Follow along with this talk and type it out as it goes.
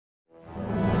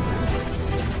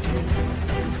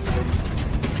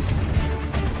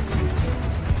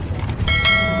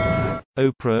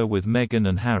Oprah with Meghan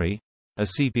and Harry, a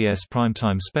CBS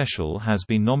Primetime Special, has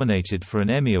been nominated for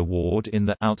an Emmy Award in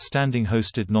the Outstanding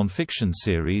Hosted Nonfiction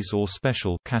Series or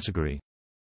Special category.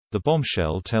 The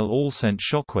bombshell tell-all sent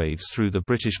shockwaves through the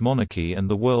British monarchy and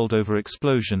the world over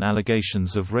explosion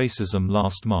allegations of racism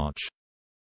last March.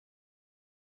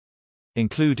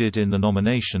 Included in the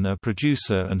nomination are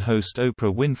producer and host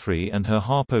Oprah Winfrey and her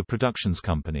Harpo Productions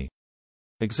company.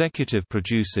 Executive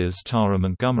producers Tara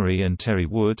Montgomery and Terry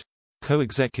Wood,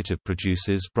 co-executive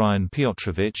producers Brian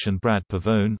Piotrowicz and Brad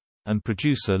Pavone, and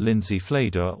producer Lindsay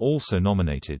Flader are also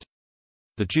nominated.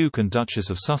 The Duke and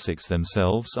Duchess of Sussex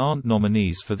themselves aren't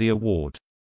nominees for the award.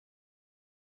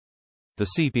 The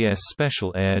CBS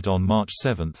special aired on March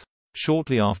 7,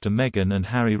 shortly after Meghan and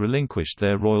Harry relinquished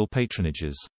their royal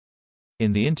patronages.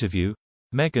 In the interview,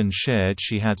 Meghan shared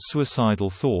she had suicidal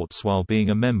thoughts while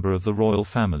being a member of the royal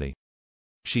family.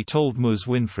 She told Ms.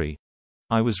 Winfrey,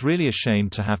 "I was really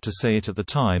ashamed to have to say it at the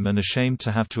time and ashamed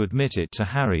to have to admit it to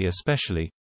Harry especially,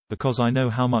 because I know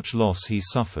how much loss he's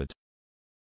suffered.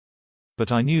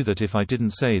 But I knew that if I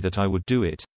didn't say that I would do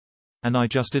it. And I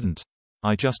just didn't.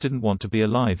 I just didn't want to be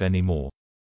alive anymore.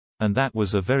 And that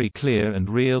was a very clear and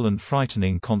real and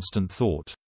frightening constant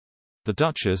thought." The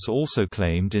Duchess also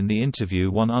claimed in the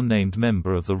interview one unnamed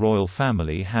member of the royal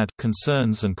family had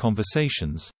concerns and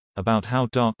conversations about how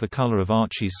dark the color of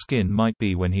Archie's skin might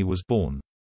be when he was born.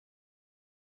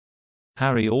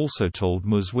 Harry also told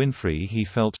Ms. Winfrey he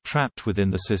felt trapped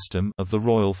within the system of the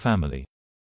royal family.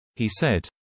 He said,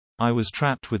 "I was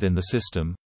trapped within the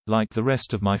system, like the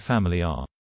rest of my family are.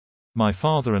 My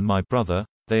father and my brother,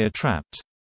 they are trapped.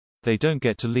 They don't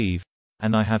get to leave,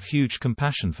 and I have huge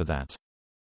compassion for that."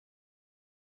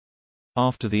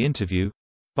 After the interview,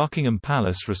 Buckingham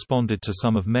Palace responded to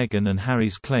some of Meghan and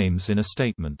Harry's claims in a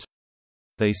statement.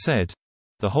 They said,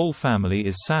 "The whole family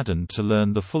is saddened to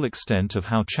learn the full extent of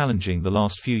how challenging the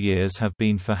last few years have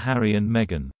been for Harry and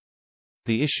Meghan.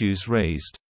 The issues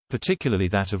raised, particularly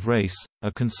that of race,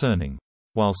 are concerning.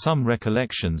 While some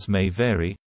recollections may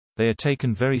vary, they are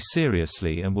taken very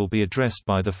seriously and will be addressed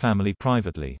by the family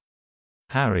privately.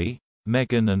 Harry,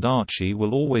 Meghan and Archie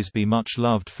will always be much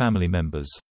loved family members."